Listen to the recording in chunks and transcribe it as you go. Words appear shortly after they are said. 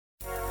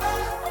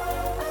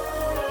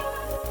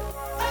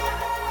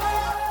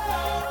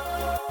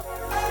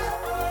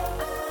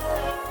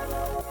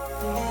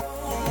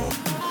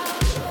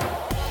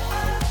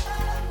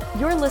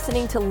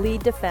listening to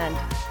Lead Defend,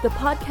 the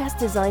podcast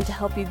designed to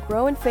help you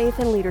grow in faith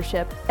and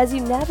leadership as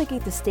you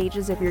navigate the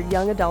stages of your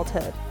young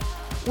adulthood.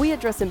 We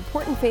address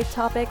important faith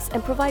topics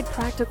and provide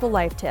practical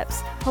life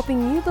tips,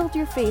 helping you build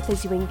your faith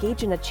as you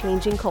engage in a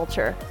changing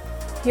culture.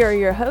 Here are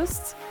your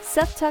hosts,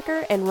 Seth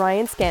Tucker and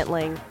Ryan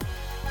Scantling.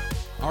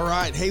 All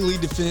right, hey Lead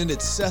Defend,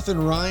 it's Seth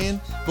and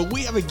Ryan, but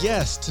we have a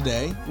guest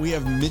today. We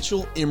have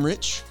Mitchell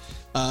Emrich.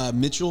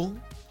 Mitchell,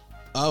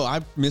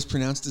 I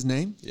mispronounced his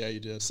name? Yeah, you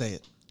did. Say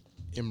it.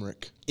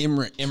 Emrich.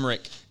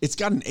 It's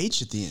got an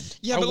H at the end.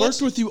 Yeah, I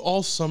worked with you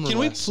all summer. Can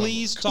we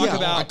please talk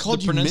about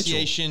the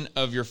pronunciation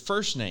of your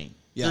first name?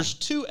 Yeah. There's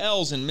two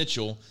L's in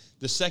Mitchell.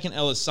 The second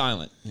L is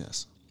silent.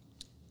 Yes.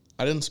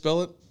 I didn't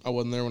spell it. I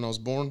wasn't there when I was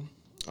born.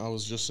 I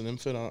was just an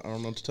infant. I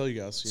don't know what to tell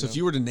you guys. So if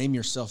you were to name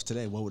yourself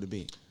today, what would it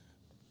be?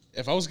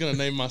 If I was going to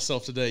name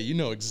myself today, you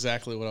know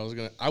exactly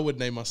what I would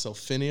name myself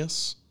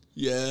Phineas.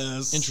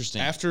 Yes.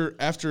 Interesting.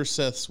 After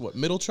Seth's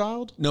middle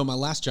child? No, my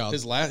last child.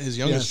 His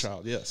youngest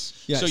child,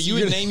 yes. Yes. So you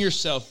would name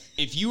yourself,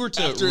 if you were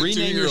to After a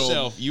rename 2-year-old.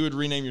 yourself, you would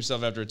rename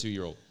yourself after a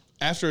 2-year-old.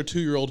 After a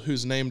 2-year-old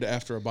who's named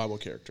after a Bible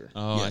character.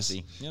 Oh, I Yes.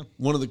 see. Yeah.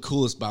 One of the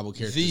coolest Bible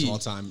characters of all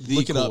time. the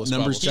Look it up, coolest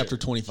Numbers Bible chapter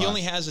 25. He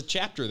only has a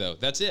chapter, though.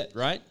 That's it,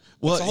 right?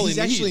 well, That's all he's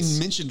he actually needs.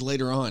 mentioned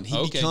later on. He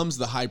Okay. becomes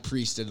the high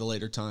priest at a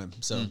later time.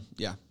 So,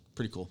 yeah,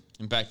 pretty cool.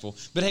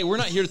 Impactful. But hey, we're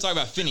not here to talk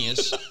about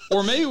Phineas.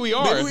 Or maybe we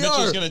are. Maybe if we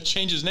Mitchell's are. going to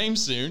change his name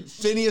soon.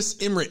 Phineas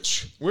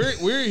Emrich.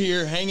 We're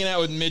here hanging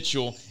out with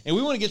Mitchell, and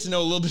we want to get to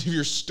know a little bit of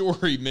your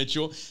story,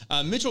 Mitchell.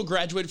 Mitchell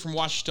graduated from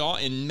Ouachita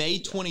in May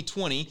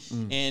 2020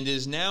 and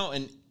is now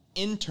an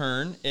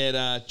intern at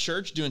a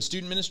church doing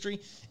student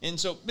ministry. And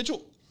so,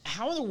 Mitchell,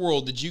 how in the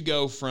world did you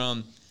go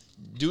from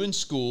doing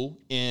school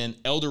in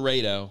El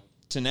Dorado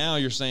to now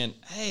you're saying,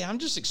 hey, I'm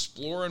just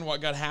exploring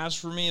what God has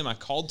for me? Am I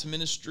called to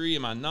ministry?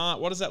 Am I not?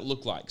 What does that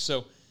look like?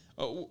 So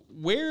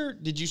where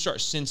did you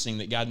start sensing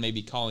that God may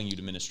be calling you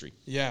to ministry?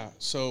 Yeah,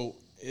 so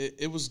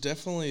it was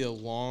definitely a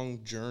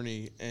long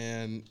journey,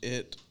 and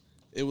it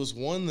was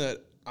one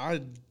that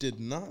I did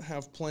not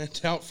have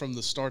planned out from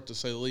the start, to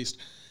say the least.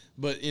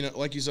 But,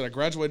 like you said, I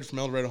graduated from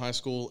El Dorado High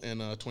School in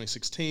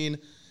 2016,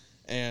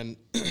 and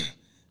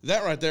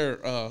that right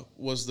there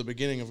was the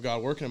beginning of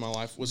God working in my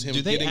life, was him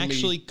Do they getting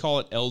actually me... call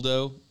it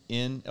Eldo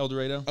in El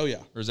Dorado? Oh, yeah.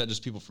 Or is that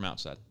just people from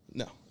outside?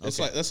 No, it's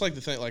Okay. that's like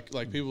the thing,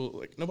 like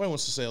people, nobody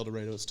wants to say El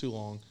Dorado, it's too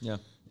long. Yeah.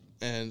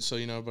 And so,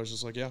 everybody's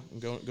just like, yeah, I'm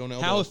going to El How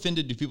Dorado.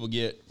 offended do people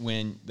get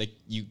when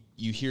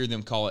you hear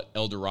them call it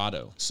El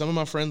Dorado? Some of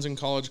my friends in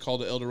college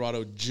called it El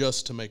Dorado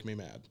just to make me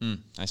mad.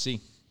 I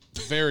see.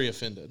 Very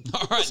offended.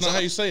 All right, That's not how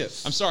you say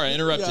it. I'm sorry, I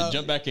interrupted. Yeah.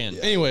 Jump back in.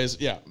 Anyways,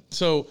 yeah.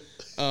 So,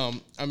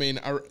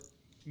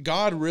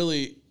 God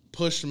really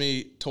pushed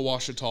me to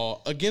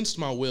Ouachita against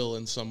my will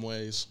in some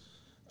ways.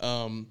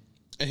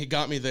 And he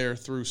got me there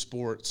through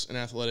sports and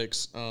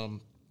athletics.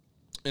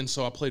 And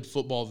so I played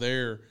football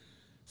there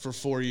for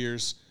 4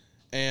 years.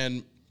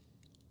 And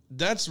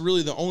that's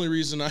really the only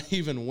reason I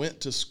even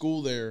went to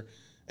school there.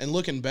 And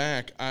looking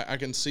back, I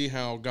can see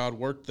how God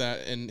worked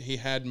that, and he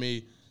had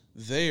me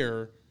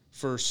there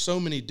for so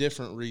many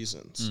different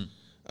reasons.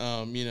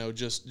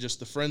 Just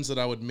the friends that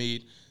I would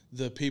meet,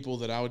 the people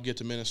that I would get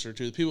to minister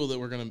to, the people that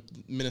were going to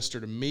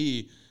minister to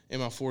me in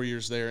my 4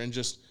 years there, and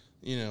just,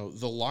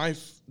 the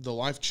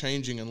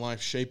life-changing and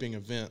life-shaping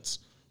events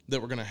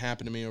that were going to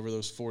happen to me over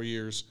those 4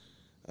 years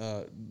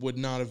would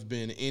not have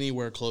been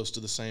anywhere close to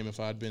the same if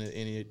I'd been at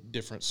any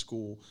different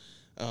school.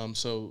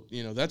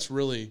 That's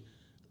really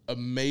a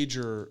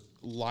major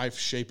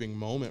life-shaping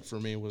moment for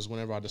me, was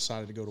whenever I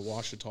decided to go to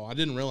Ouachita. I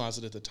didn't realize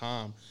it at the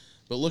time,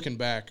 but looking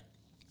back,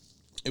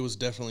 it was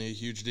definitely a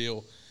huge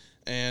deal.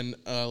 And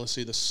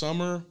the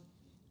summer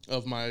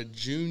of my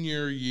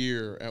junior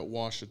year at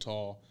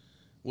Ouachita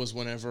was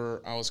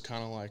whenever I was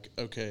kind of like,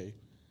 okay,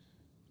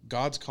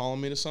 God's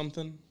calling me to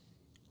something.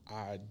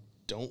 I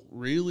don't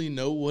really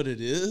know what it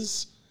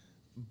is,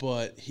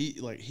 but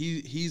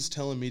he's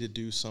telling me to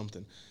do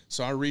something.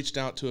 So I reached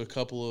out to a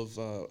couple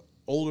of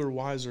older,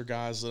 wiser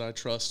guys that I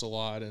trust a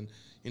lot, and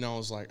I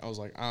was like,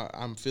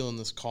 I'm feeling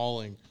this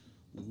calling.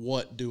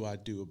 What do I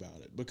do about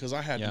it? Because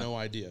I had no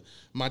idea.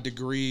 My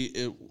degree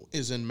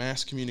is in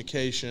mass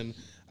communication.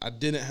 I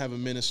didn't have a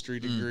ministry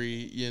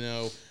degree.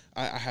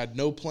 I had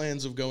no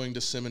plans of going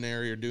to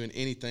seminary or doing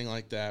anything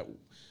like that.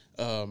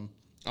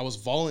 I was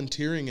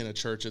volunteering in a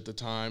church at the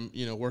time,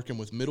 working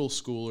with middle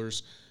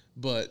schoolers,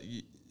 but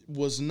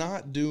was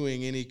not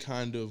doing any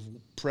kind of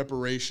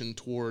preparation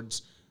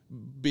towards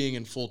being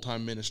in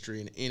full-time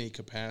ministry in any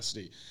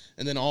capacity.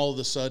 And then all of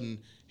a sudden,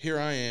 here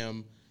I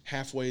am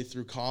halfway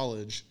through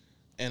college,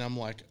 and I'm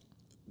like,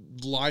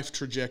 life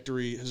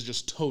trajectory has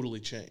just totally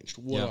changed.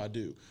 What do I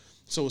do?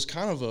 So it was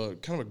kind of a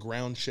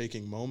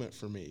ground-shaking moment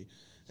for me.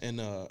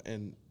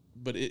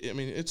 But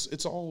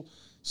it's all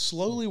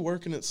slowly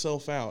working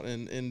itself out,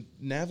 and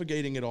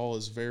navigating it all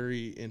is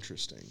very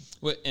interesting.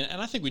 Well,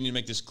 and I think we need to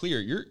make this clear.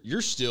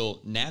 You're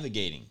still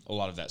navigating a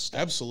lot of that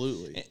stuff.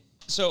 Absolutely.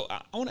 So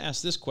I want to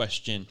ask this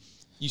question.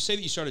 You say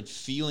that you started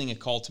feeling a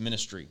call to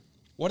ministry.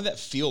 What did that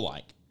feel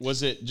like?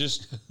 Was it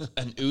just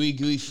an ooey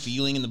gooey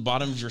feeling in the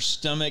bottom of your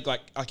stomach?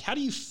 Like how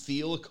do you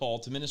feel a call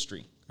to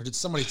ministry? Or did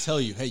somebody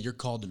tell you, hey, you're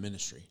called to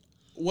ministry?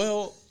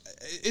 Well,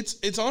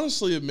 it's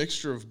honestly a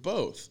mixture of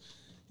both.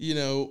 You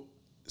know,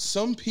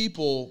 some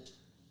people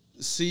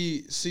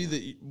see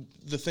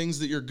the things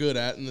that you're good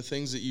at and the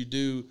things that you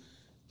do,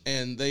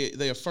 and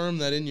they affirm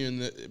that in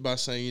you by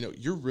saying, you know,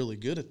 you're really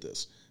good at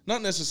this.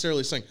 Not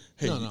necessarily saying,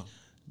 hey, No.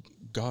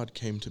 God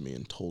came to me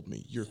and told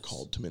me you're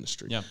called to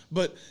ministry. Yeah.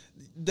 But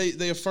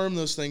they affirm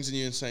those things in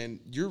you and saying,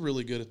 you're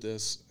really good at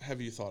this. Have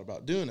you thought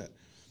about doing it?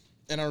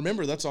 And I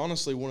remember that's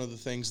honestly one of the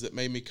things that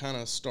made me kind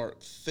of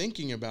start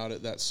thinking about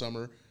it that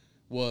summer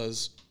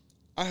was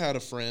I had a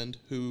friend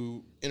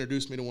who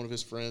introduced me to one of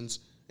his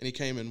friends, and he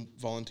came and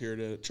volunteered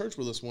at church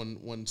with us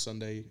one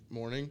Sunday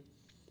morning.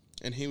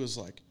 And he was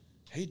like,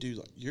 hey, dude,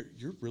 like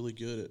you're really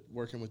good at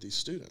working with these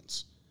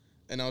students.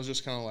 And I was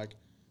just kind of like,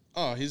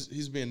 oh,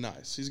 he's being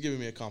nice. He's giving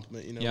me a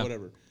compliment, you know,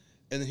 whatever.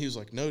 And then he was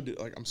like, no, dude,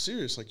 like, I'm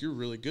serious. Like, you're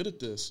really good at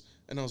this.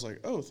 And I was like,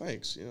 oh,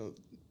 thanks. You know,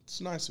 it's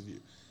nice of you.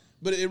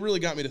 But it really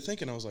got me to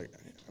thinking. I was like,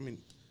 I mean,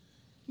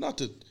 not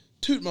to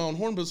toot my own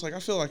horn, but it's like I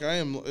feel like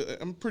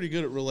I'm pretty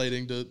good at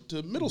relating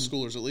to middle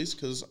schoolers, at least,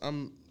 because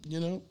I'm, you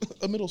know,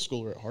 a middle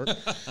schooler at heart.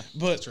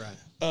 But, That's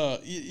right.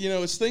 you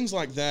know, it's things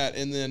like that.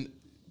 And then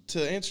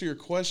to answer your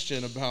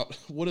question about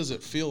what does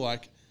it feel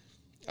like,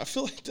 I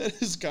feel like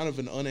that is kind of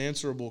an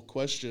unanswerable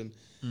question.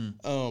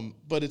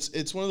 But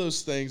it's one of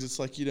those things. It's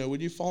like, you know,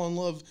 when you fall in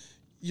love,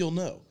 you'll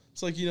know.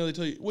 It's like, you know, they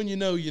tell you when you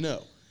know, you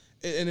know.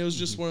 And it was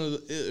just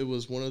it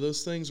was one of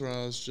those things where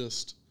I was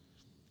just,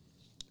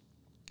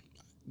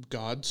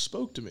 God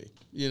spoke to me,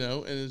 you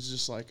know, and it's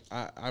just like,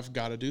 I've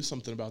got to do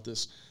something about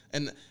this.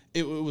 And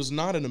it was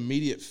not an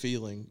immediate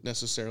feeling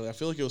necessarily. I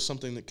feel like it was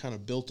something that kind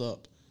of built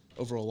up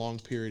over a long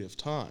period of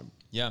time.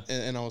 Yeah.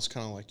 And I was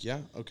kind of like, yeah,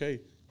 okay,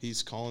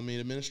 he's calling me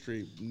to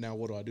ministry. Now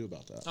what do I do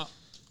about that? Oh.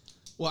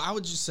 Well, I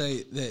would just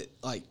say that,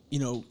 like, you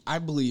know, I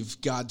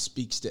believe God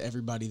speaks to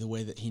everybody the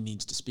way that he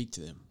needs to speak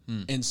to them.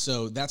 And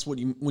so that's what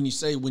when you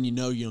say, when you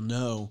know, you'll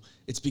know,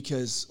 it's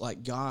because,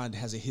 like, God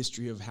has a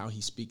history of how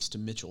he speaks to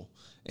Mitchell,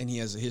 and he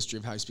has a history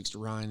of how he speaks to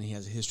Ryan, and he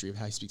has a history of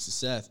how he speaks to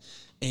Seth.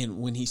 And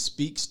when he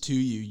speaks to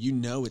you, you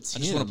know it's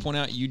him. I just want to point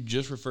out, you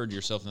just referred to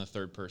yourself in the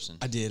third person.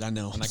 I did, I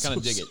know. And I kind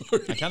of dig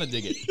it. I kind of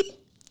dig it.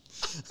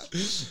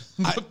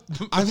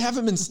 I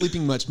haven't been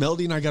sleeping much.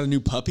 Melody and I got a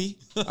new puppy.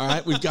 All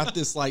right. We've got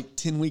this like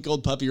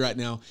 10-week-old puppy right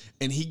now.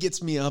 And he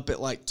gets me up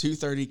at like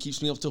 2:30,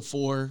 keeps me up till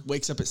 4,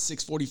 wakes up at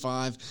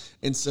 6:45.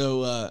 And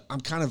so I'm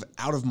kind of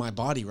out of my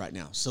body right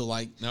now. So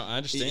like, no, I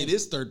understand. It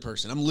is third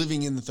person. I'm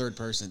living in the third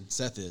person.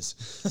 Seth is.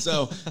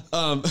 So,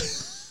 but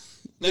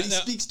he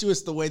speaks to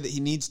us the way that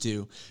he needs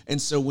to.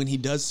 And so when he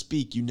does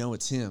speak, you know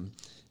it's him.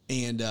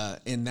 And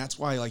that's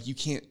why, like, you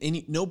can't,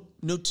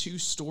 no two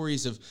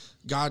stories of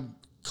God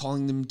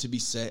calling them to be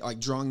saved, like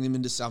drawing them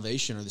into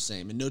salvation, are the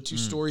same. And no two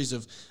stories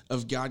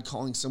of God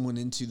calling someone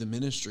into the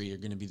ministry are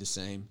going to be the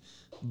same.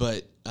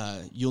 But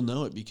you'll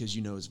know it because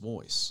you know his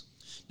voice.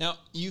 Now,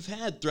 you've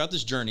had throughout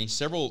this journey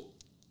several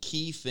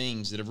key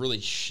things that have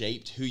really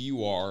shaped who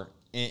you are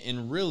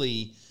and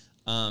really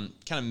kind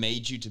of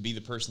made you to be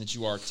the person that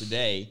you are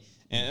today.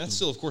 And that's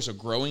still, of course, a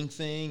growing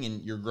thing,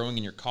 and you're growing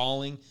in your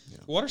calling. Yeah.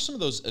 What are some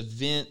of those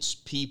events,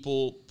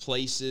 people,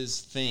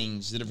 places,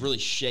 things that have really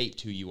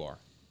shaped who you are?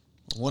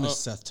 One is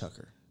Seth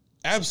Tucker.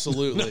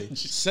 Absolutely.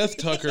 Seth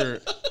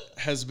Tucker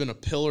has been a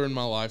pillar in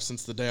my life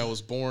since the day I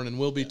was born and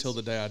will be till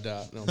the day I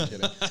die. No, I'm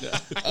kidding.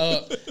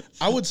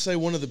 I would say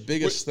one of the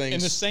biggest things.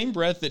 In the same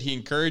breath that he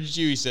encouraged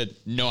you, he said,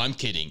 no, I'm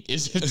kidding,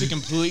 is to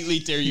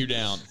completely tear you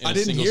down. I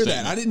didn't hear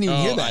that. I didn't even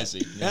hear that. I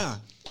see. Yeah.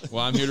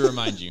 Well, I'm here to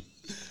remind you.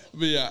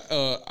 But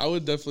yeah, I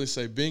would definitely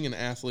say being an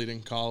athlete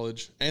in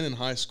college and in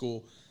high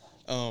school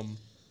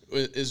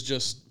is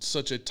just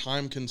such a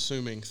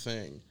time-consuming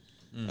thing.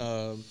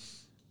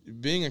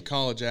 Being a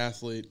college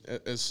athlete,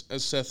 as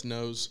Seth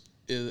knows,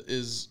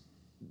 is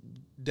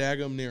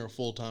daggum near a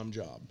full-time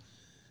job.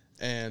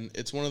 And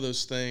it's one of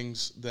those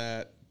things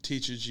that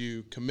teaches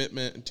you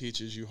commitment and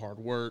teaches you hard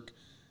work,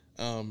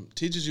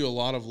 teaches you a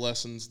lot of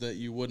lessons that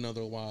you wouldn't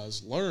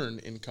otherwise learn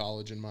in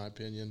college, in my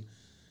opinion.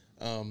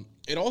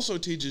 It also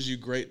teaches you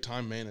great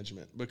time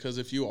management, because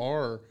if you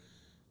are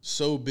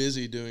so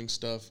busy doing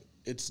stuff,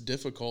 it's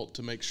difficult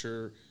to make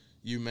sure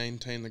you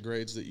maintain the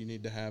grades that you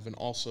need to have and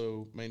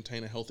also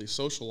maintain a healthy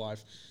social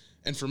life.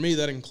 And for me,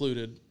 that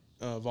included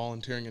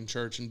volunteering in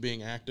church and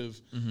being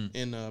active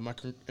in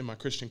my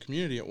Christian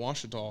community at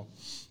Ouachita.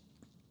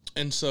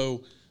 And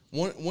so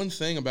one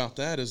thing about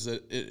that is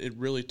that it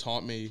really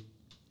taught me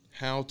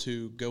how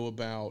to go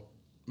about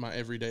my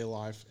everyday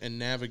life and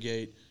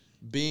navigate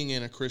being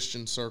in a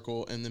Christian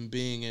circle and then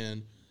being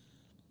in,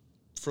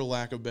 for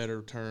lack of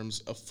better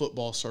terms, a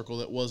football circle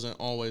that wasn't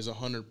always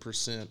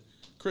 100%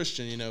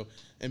 Christian, you know,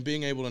 and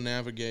being able to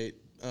navigate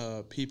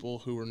people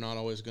who are not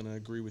always going to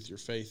agree with your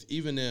faith.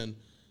 Even in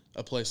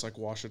a place like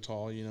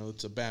Ouachita, you know,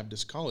 it's a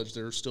Baptist college,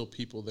 there are still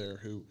people there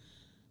who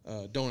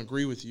don't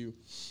agree with you.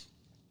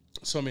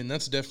 So, I mean,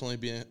 that's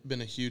definitely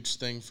been a huge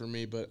thing for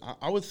me. But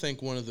I would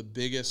think one of the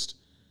biggest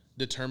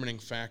determining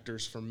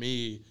factors for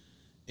me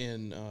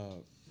in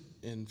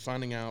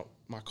finding out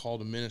my call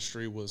to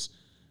ministry was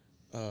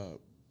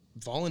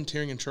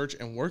volunteering in church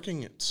and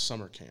working at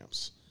summer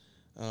camps.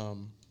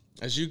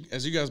 As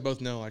you guys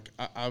both know, like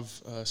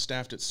I've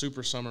staffed at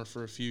Super Summer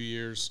for a few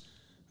years.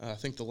 I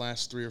think the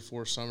last 3 or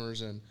 4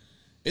 summers, and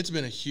it's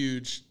been a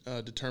huge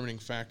determining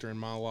factor in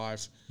my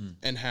life,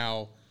 and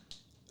how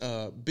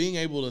being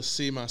able to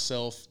see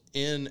myself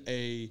in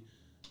a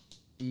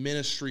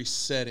ministry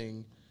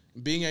setting,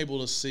 being able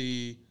to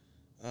see,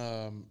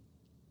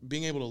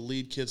 being able to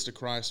lead kids to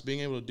Christ, being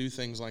able to do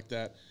things like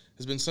that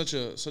has been such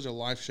a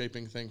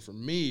life-shaping thing for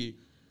me,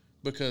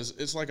 because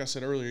it's like I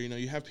said earlier, you know,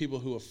 you have people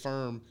who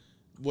affirm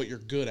what you're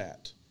good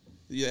at.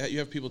 You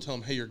have people tell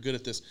them, hey, you're good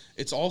at this.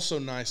 It's also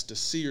nice to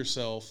see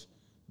yourself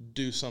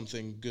do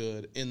something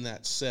good in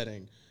that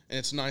setting. And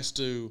it's nice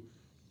to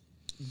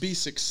be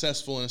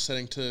successful in a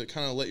setting, to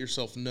kind of let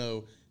yourself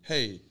know,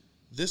 hey,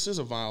 this is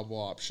a viable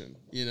option.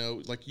 You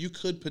know, like you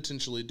could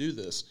potentially do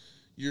this.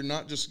 You're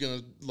not just going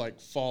to like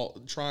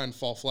try and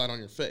fall flat on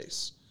your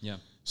face. Yeah.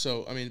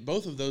 So, I mean,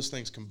 both of those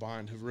things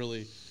combined have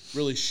really,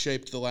 really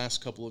shaped the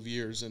last couple of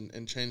years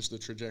and changed the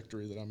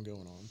trajectory that I'm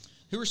going on.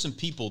 Who are some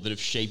people that have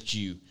shaped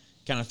you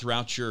kind of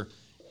throughout your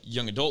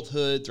young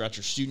adulthood, throughout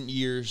your student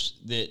years,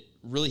 that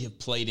really have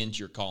played into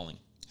your calling?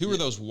 Who are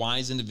those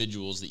wise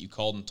individuals that you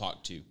called and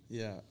talked to?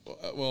 Yeah,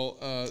 well,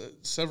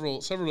 several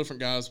different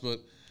guys,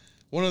 but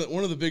one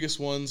of the biggest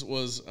ones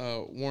was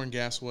Warren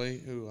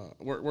Gasway, who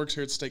works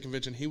here at the State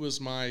Convention. He was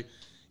my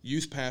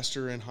youth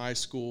pastor in high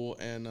school,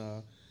 and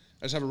I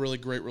just have a really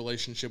great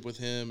relationship with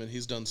him, and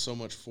he's done so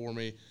much for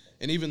me.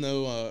 And even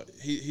though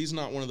he's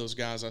not one of those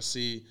guys I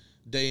see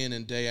day in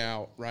and day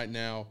out right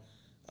now,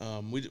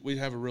 we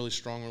have a really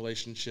strong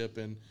relationship,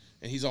 and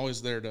he's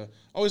always there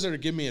to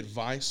give me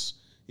advice.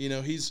 You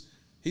know, he's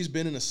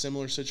been in a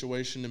similar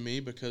situation to me,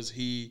 because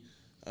he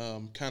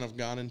kind of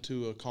got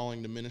into a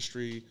calling to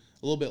ministry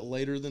a little bit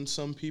later than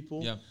some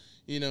people. Yeah.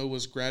 You know,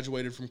 was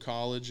graduated from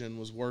college and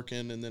was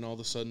working, and then all of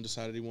a sudden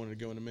decided he wanted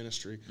to go into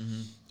ministry.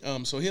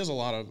 Mm-hmm. So he has a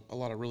lot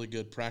of really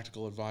good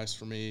practical advice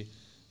for me.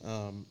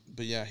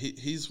 But yeah,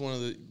 he's one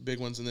of the big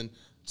ones. And then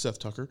Seth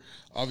Tucker,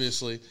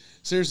 obviously.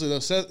 Seriously though,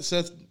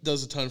 Seth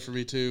does a ton for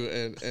me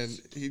too, and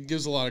he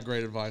gives a lot of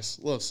great advice.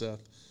 Love Seth.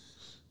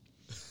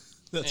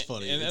 That's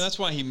funny. And that's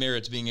why he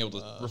merits being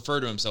able to refer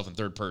to himself in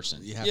third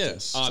person. You have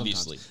Yes, to,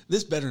 obviously. sometimes.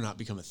 This better not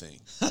become a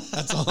thing.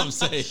 That's all I'm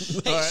saying.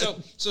 Hey, All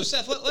right. so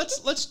Seth,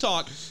 let's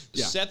talk.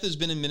 Yeah. Seth has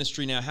been in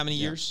ministry now how many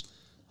years?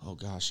 Oh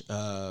gosh,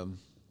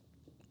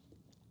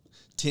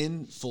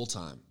 10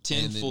 full-time.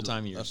 10 And then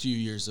full-time years. A few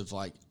years of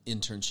like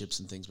internships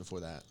and things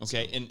before that.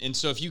 Okay, and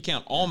so if you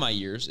count all my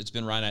years, it's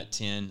been right at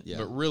 10, Yeah.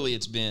 but really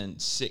it's been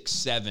 6,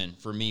 7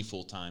 for me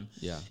full-time.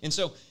 Yeah. And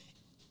so,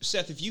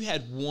 Seth, if you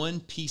had one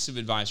piece of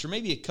advice, or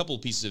maybe a couple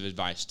of pieces of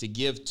advice to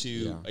give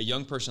to a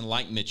young person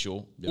like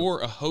Mitchell,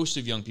 or a host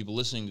of young people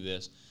listening to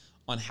this,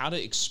 on how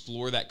to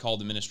explore that call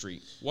to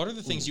ministry, what are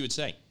the things you would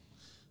say?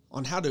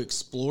 On how to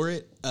explore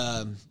it,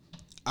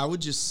 I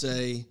would just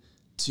say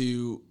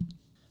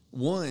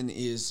one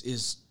is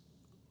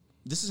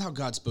this is how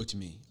God spoke to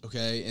me,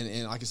 okay?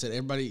 And like I said,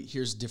 everybody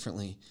hears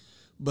differently.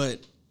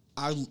 But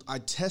I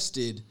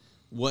tested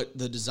what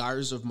the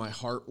desires of my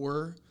heart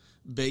were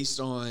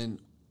based on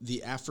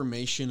the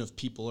affirmation of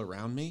people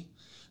around me.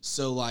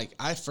 So, like,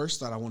 I first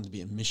thought I wanted to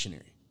be a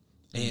missionary.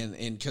 And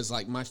because,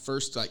 like, my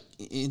first, like,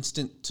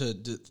 instant to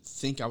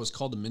think I was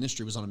called to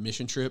ministry was on a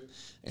mission trip.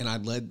 And I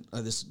led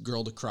this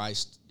girl to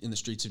Christ in the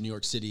streets of New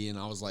York City. And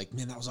I was like,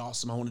 man, that was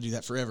awesome. I want to do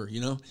that forever, you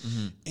know?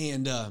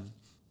 Mm-hmm.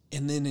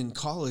 And then in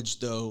college,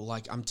 though,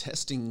 like, I'm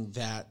testing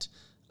that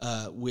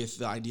with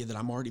the idea that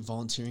I'm already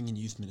volunteering in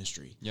youth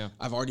ministry. Yeah.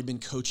 I've already been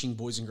coaching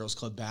Boys and Girls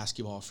Club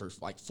basketball for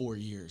like 4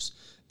 years.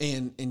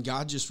 And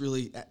God just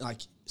really like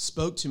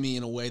spoke to me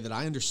in a way that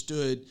I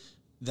understood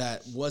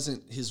that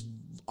wasn't his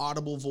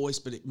audible voice,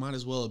 but it might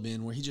as well have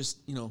been, where he just,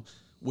 you know,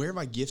 where have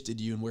I gifted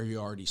you and where are you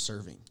already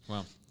serving?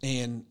 Wow.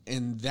 And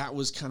that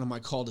was kind of my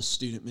call to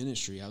student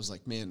ministry. I was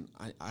like, man,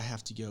 I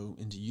have to go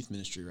into youth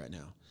ministry right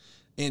now.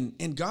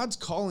 And God's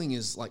calling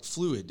is like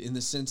fluid in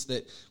the sense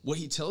that what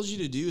he tells you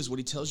to do is what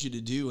he tells you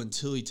to do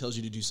until he tells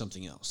you to do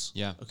something else.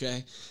 Yeah.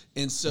 Okay.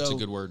 And so That's a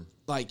good word.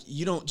 Like,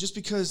 you don't, just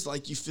because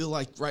like you feel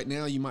like right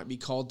now you might be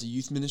called to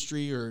youth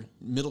ministry or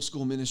middle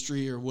school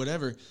ministry or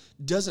whatever,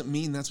 doesn't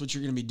mean that's what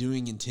you're going to be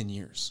doing in 10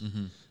 years.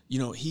 Mm-hmm. You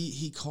know,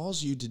 he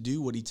calls you to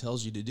do what he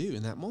tells you to do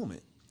in that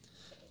moment.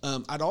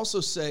 I'd also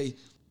say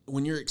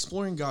when you're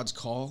exploring God's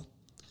call,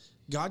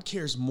 God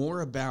cares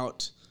more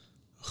about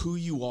who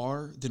you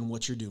are than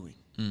what you're doing.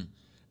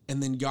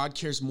 And then God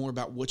cares more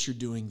about what you're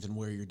doing than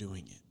where you're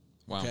doing it.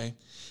 Wow. Okay.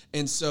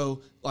 And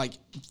so like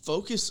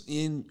focus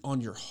in on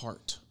your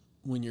heart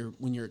when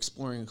you're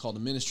exploring a call to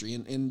ministry.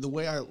 And the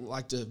way I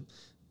like to,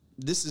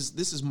 this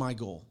is my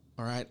goal.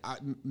 All right.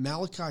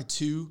 Malachi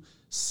 2,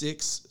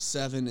 6,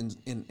 7,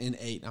 and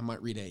 8. I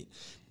might read 8.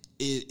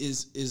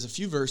 Is a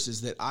few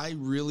verses that I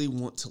really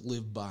want to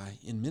live by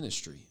in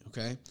ministry.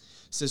 Okay. It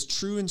says,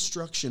 true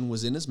instruction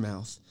was in his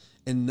mouth,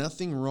 and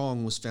nothing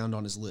wrong was found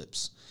on his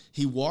lips.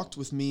 He walked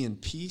with me in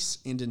peace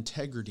and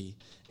integrity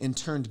and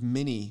turned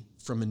many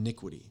from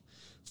iniquity.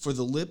 For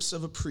the lips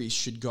of a priest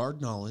should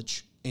guard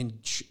knowledge,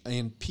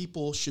 and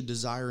people should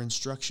desire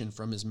instruction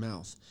from his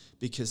mouth,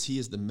 because he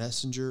is the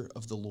messenger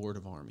of the Lord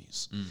of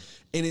armies.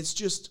 And it's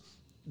just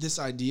this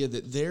idea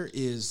that there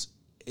is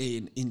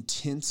an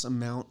intense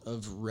amount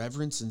of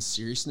reverence and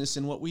seriousness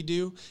in what we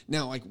do.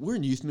 Now, like, we're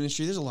in youth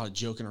ministry, there's a lot of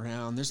joking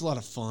around, there's a lot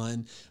of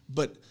fun,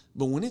 but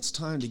when it's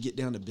time to get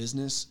down to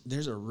business,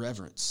 there's a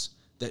reverence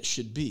that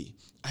should be.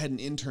 I had an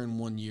intern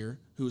one year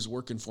who was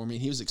working for me,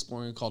 and he was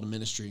exploring a call to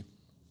ministry.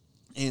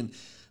 And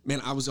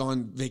man, I was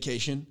on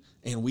vacation,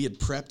 and we had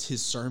prepped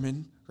his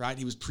sermon, right?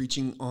 He was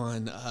preaching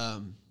on,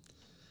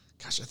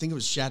 I think it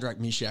was Shadrach,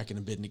 Meshach, and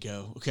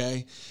Abednego,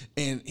 okay?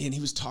 And he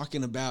was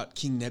talking about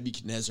King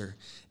Nebuchadnezzar,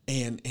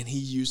 and he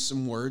used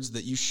some words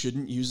that you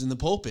shouldn't use in the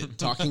pulpit,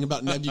 talking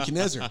about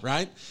Nebuchadnezzar,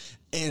 right?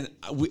 And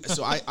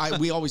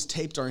we always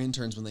taped our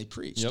interns when they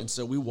preached. Yep. And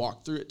so we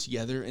walked through it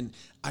together, and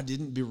I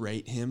didn't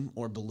berate him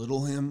or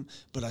belittle him,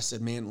 but I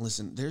said, man,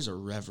 listen, there's a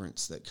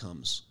reverence that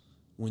comes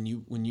when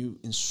you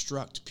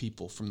instruct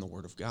people from the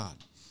Word of God.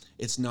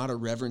 It's not a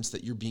reverence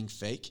that you're being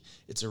fake.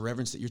 It's a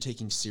reverence that you're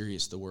taking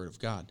serious the Word of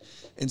God.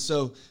 And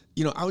so,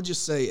 I would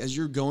just say, as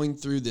you're going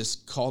through this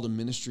call to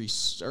ministry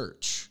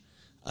search,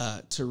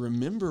 to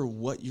remember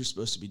what you're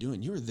supposed to be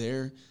doing. You are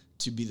there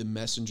to be the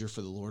messenger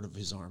for the Lord of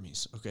his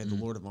armies, okay? The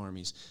Lord of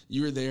armies.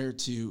 You are there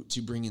to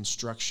bring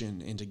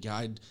instruction and to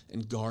guide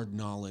and guard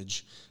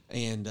knowledge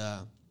and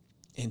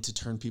to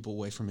turn people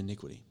away from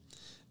iniquity.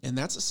 And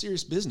that's a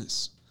serious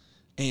business.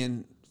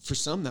 And for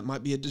some, that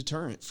might be a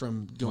deterrent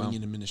from going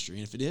into ministry.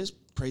 And if it is,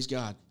 praise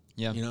God.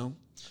 Yeah.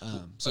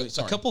 So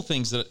a couple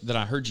things that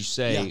I heard you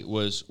say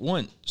was,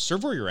 one,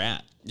 serve where you're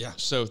at. Yeah.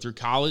 So through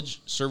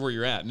college, serve where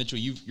you're at. Mitchell,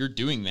 you're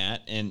doing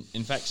that, and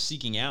in fact,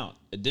 seeking out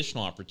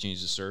additional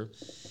opportunities to serve.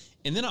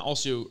 And then I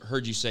also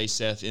heard you say,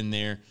 Seth, in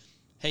there,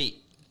 hey,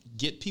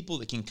 get people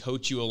that can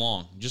coach you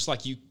along, just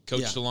like you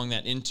coached along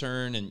that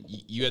intern, and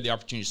you had the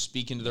opportunity to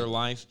speak into their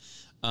life.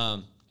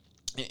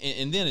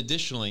 And then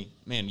additionally,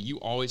 man, you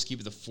always keep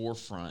at the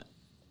forefront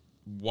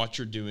what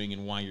you're doing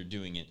and why you're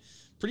doing it.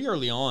 Pretty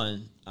early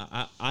on,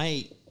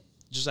 I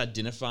just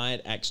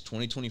identified Acts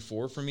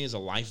 20:24 for me as a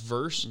life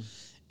verse.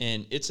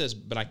 And it says,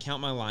 but I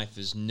count my life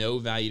as no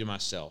value to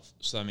myself,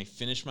 so I may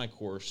finish my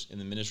course in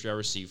the ministry I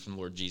received from the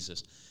Lord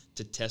Jesus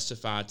to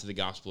testify to the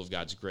gospel of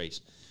God's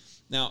grace.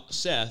 Now,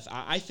 Seth,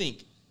 I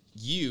think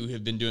you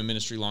have been doing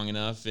ministry long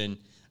enough, and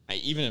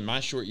even in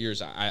my short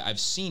years, I've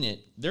seen it.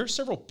 There are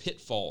several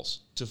pitfalls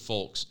to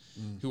folks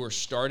who are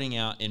starting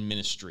out in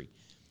ministry.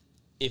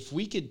 If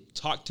we could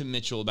talk to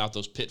Mitchell about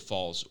those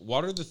pitfalls,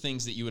 what are the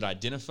things that you would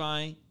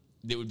identify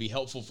that would be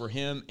helpful for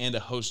him and a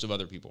host of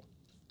other people?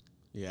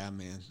 Yeah,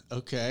 man.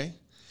 Okay.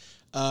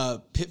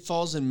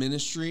 Pitfalls in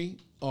ministry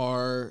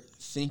are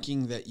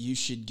thinking that you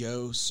should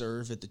go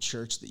serve at the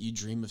church that you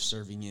dream of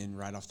serving in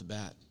right off the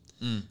bat.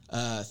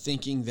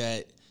 Thinking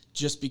that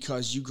just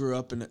because you grew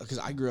up because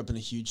I grew up in a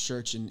huge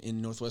church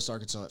in Northwest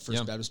Arkansas at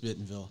First Baptist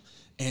Bentonville.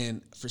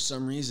 And for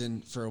some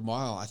reason, for a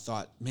while, I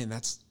thought, man,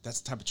 that's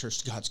the type of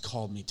church God's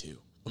called me to.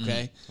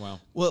 Okay. Wow.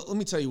 Well, let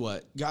me tell you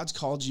what. God's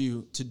called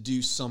you to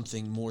do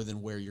something more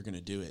than where you're going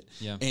to do it.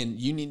 Yeah. And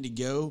you need to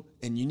go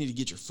and you need to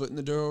get your foot in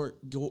the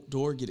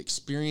door, get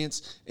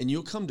experience, and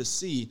you'll come to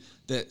see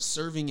that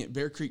serving at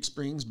Bear Creek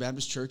Springs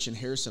Baptist Church in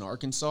Harrison,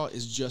 Arkansas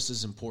is just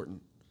as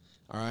important.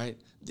 All right?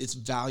 It's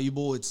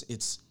valuable.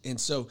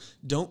 And so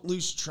don't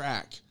lose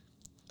track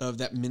of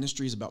that.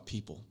 Ministry is about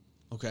people.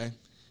 Okay?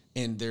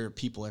 And there are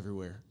people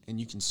everywhere, and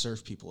you can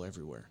serve people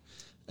everywhere.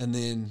 And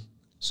then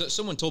So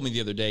someone told me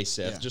the other day,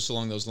 Seth, just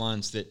along those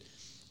lines, that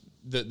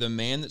the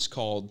man that's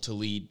called to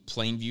lead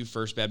Plainview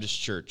First Baptist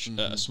Church,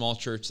 a small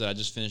church that I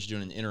just finished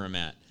doing an interim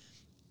at,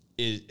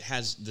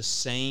 has the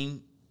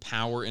same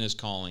power in his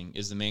calling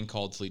as the man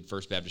called to lead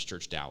First Baptist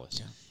Church Dallas.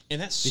 Yeah.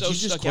 And that's Did so you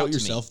just stuck quote out to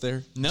yourself me.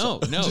 there? No.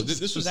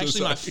 This was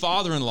actually my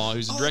father-in-law,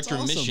 who's the director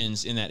of awesome.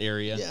 missions in that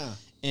area. Yeah.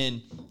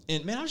 And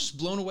man, I was just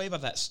blown away by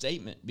that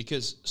statement,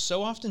 because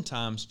so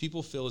oftentimes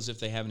people feel as if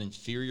they have an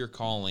inferior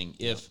calling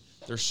if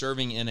they're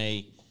serving in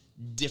a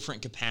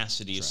different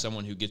capacity as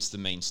someone who gets the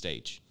main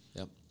stage.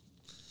 Yep.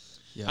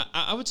 Yeah.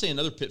 I would say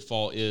another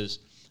pitfall is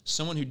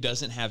someone who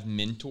doesn't have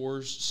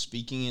mentors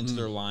speaking into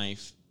their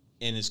life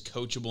and is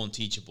coachable and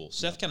teachable.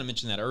 Seth kind of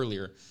mentioned that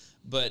earlier,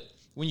 but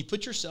when you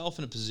put yourself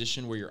in a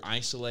position where you're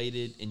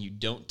isolated and you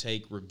don't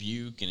take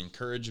rebuke and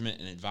encouragement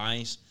and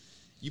advice,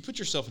 you put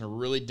yourself in a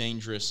really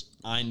dangerous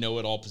I know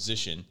it all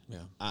position.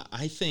 Yeah.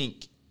 I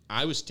think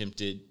I was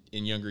tempted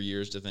in younger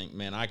years to think,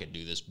 man, I could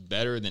do this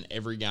better than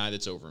every guy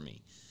that's over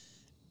me.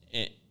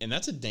 And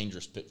that's a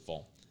dangerous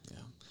pitfall. Yeah.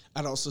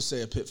 I'd also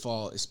say a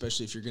pitfall,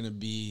 especially if you're going to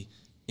be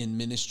in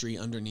ministry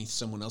underneath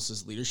someone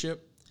else's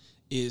leadership,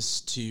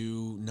 is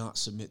to not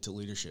submit to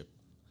leadership,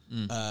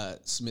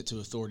 submit to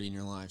authority in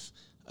your life.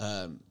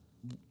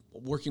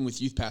 Working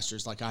with youth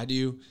pastors like I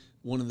do,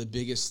 one of the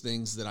biggest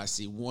things that I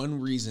see, one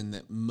reason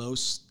that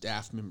most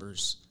staff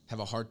members have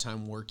a hard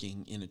time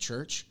working in a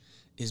church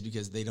is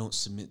because they don't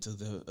submit to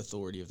the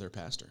authority of their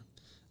pastor.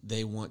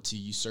 they want to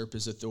usurp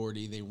his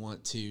authority, they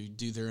want to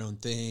do their own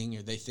thing,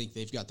 or they think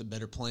they've got the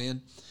better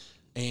plan.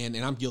 And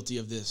I'm guilty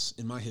of this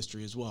in my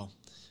history as well.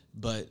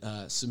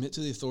 But submit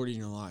to the authority in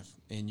your life,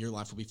 and your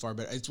life will be far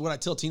better. It's what I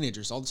tell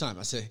teenagers all the time.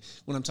 I say,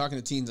 when I'm talking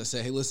to teens, I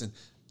say, hey, listen,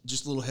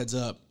 just a little heads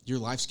up, your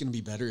life's going to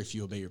be better if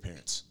you obey your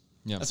parents.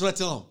 Yeah. That's what I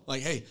tell them.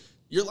 Like, hey,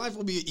 your life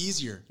will be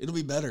easier. It'll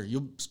be better.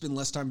 You'll spend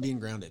less time being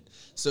grounded.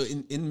 So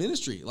in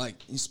ministry,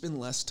 like, you spend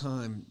less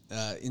time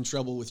in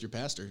trouble with your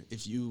pastor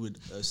if you would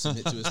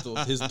submit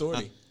to his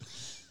authority.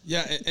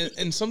 Yeah,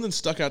 and something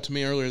stuck out to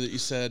me earlier that you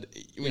said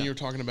when you were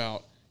talking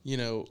about,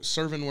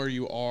 serving where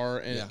you are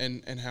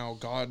and how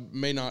God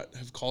may not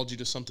have called you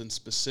to something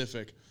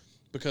specific.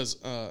 Because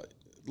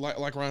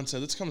like Ryan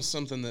said, that's kind of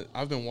something that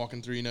I've been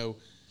walking through,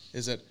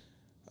 is that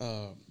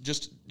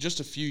just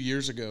a few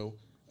years ago,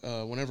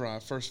 whenever I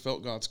first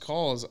felt God's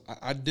calls,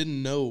 I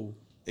didn't know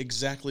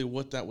exactly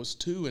what that was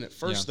to. And at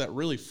first that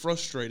really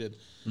frustrated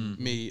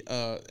me.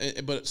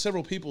 But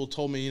several people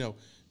told me,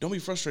 don't be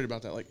frustrated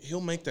about that. Like,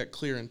 he'll make that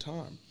clear in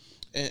time.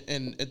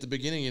 And at the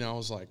beginning, I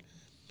was like,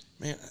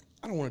 man,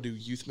 I don't want to do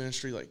youth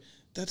ministry. Like,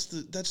 that's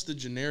the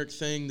generic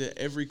thing that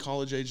every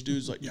college age dude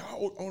is like, yeah, I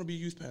want to be a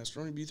youth pastor.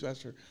 I want to be a youth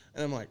pastor.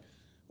 And I'm like,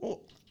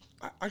 well,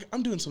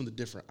 I'm doing something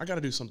different. I got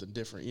to do something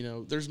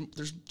different.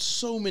 There's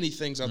so many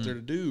things out there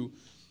to do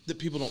that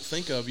people don't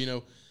think of,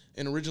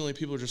 and originally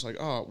people are just like,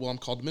 oh, well, I'm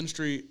called to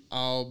ministry.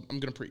 I'm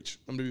going to preach.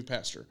 I'm going to be a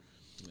pastor.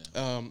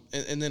 Yeah.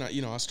 And then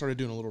I started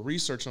doing a little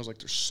research, and I was like,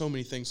 there's so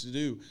many things to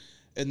do.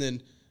 And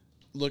then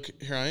look,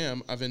 here I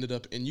am. I've ended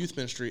up in youth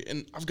ministry,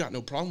 and I've got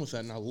no problem with that,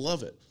 and I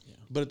love it. Yeah.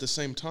 But at the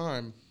same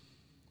time,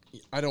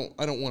 I don't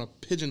want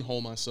to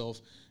pigeonhole myself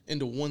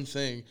into one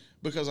thing,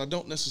 because I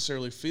don't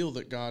necessarily feel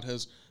that God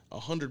has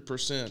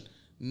 100%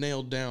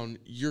 nailed down,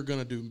 you're going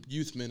to do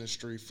youth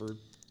ministry for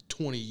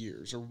 20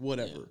 years or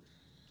whatever. Yeah.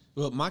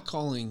 Well, my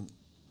calling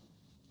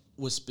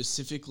was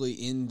specifically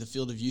in the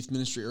field of youth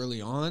ministry early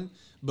on,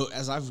 but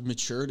as I've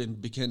matured and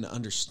begun to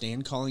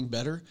understand calling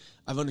better,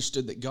 I've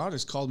understood that God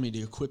has called me to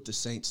equip the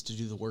saints to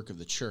do the work of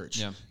the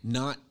church,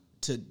 not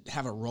to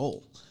have a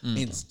role.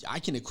 And I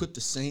can equip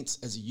the saints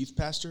as a youth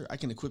pastor. I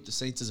can equip the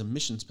saints as a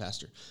missions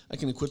pastor. I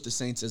can equip the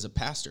saints as a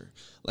pastor.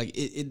 Like,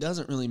 it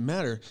doesn't really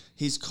matter.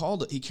 He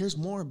cares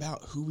more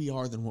about who we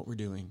are than what we're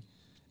doing.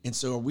 And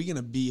so are we going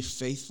to be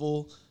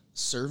faithful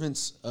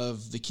servants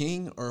of the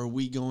King, or are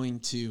we going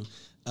to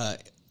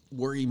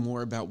worry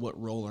more about what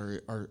role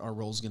our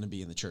role is going to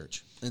be in the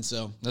church? And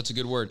so that's a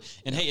good word.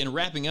 And hey, in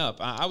wrapping up,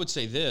 I would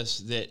say this,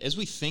 that as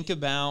we think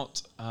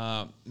about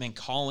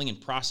calling and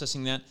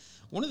processing that,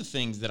 one of the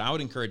things that I would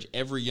encourage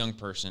every young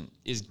person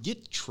is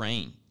get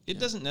trained. It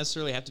doesn't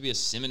necessarily have to be a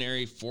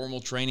seminary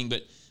formal training,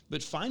 but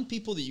find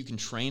people that you can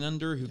train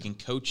under, who can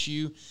coach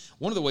you.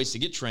 One of the ways to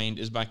get trained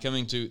is by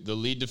coming to the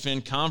Lead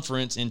Defend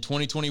Conference in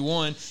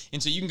 2021.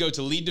 And so you can go to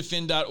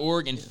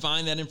leaddefend.org and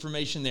find that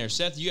information there.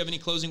 Seth, do you have any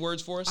closing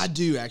words for us? I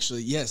do,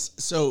 actually, yes.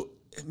 So,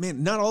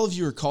 man, not all of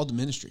you are called to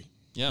ministry.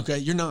 Yeah. Okay,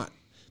 you're not.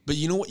 But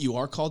you know what you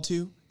are called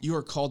to? You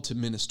are called to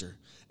minister.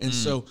 And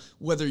so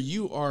whether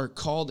you are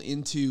called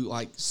into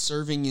like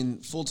serving in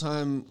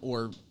full-time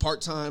or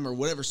part-time or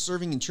whatever,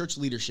 serving in church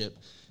leadership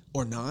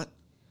or not,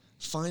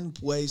 find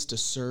ways to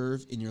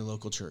serve in your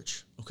local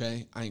church,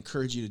 okay? I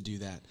encourage you to do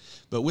that.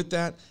 But with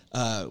that,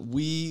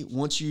 we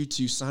want you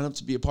to sign up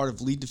to be a part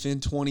of Lead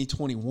Defend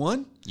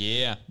 2021.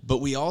 Yeah. But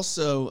we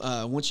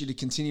also want you to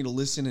continue to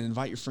listen and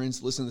invite your friends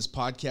to listen to this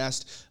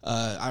podcast.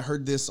 I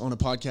heard this on a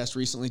podcast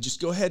recently. Just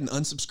go ahead and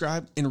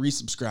unsubscribe and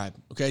resubscribe,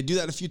 okay? Do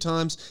that a few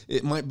times.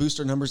 It might boost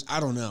our numbers.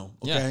 I don't know,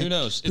 okay? Yeah, who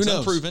knows? It's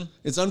unproven.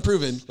 It's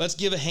unproven. Let's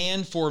give a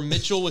hand for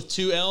Mitchell with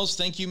 2 L's.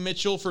 Thank you,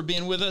 Mitchell, for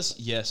being with us.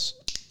 Yes,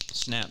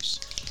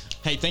 snaps.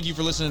 Hey, thank you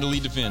for listening to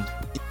Lead Defend.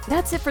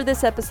 That's it for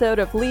this episode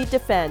of Lead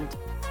Defend.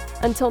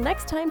 Until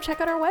next time,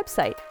 check out our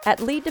website at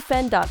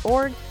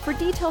leaddefend.org for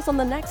details on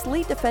the next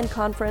Lead Defend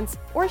conference,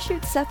 or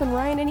shoot Seth and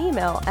Ryan an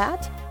email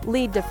at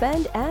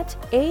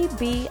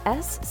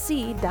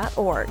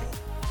leaddefend@absc.org.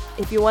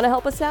 If you want to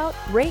help us out,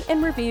 rate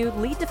and review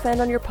Lead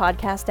Defend on your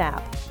podcast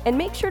app, and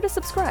make sure to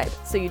subscribe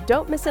so you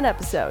don't miss an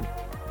episode.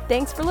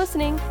 Thanks for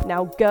listening.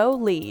 Now go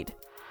lead.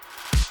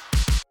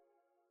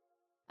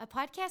 A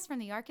podcast from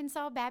the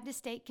Arkansas Baptist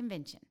State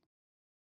Convention.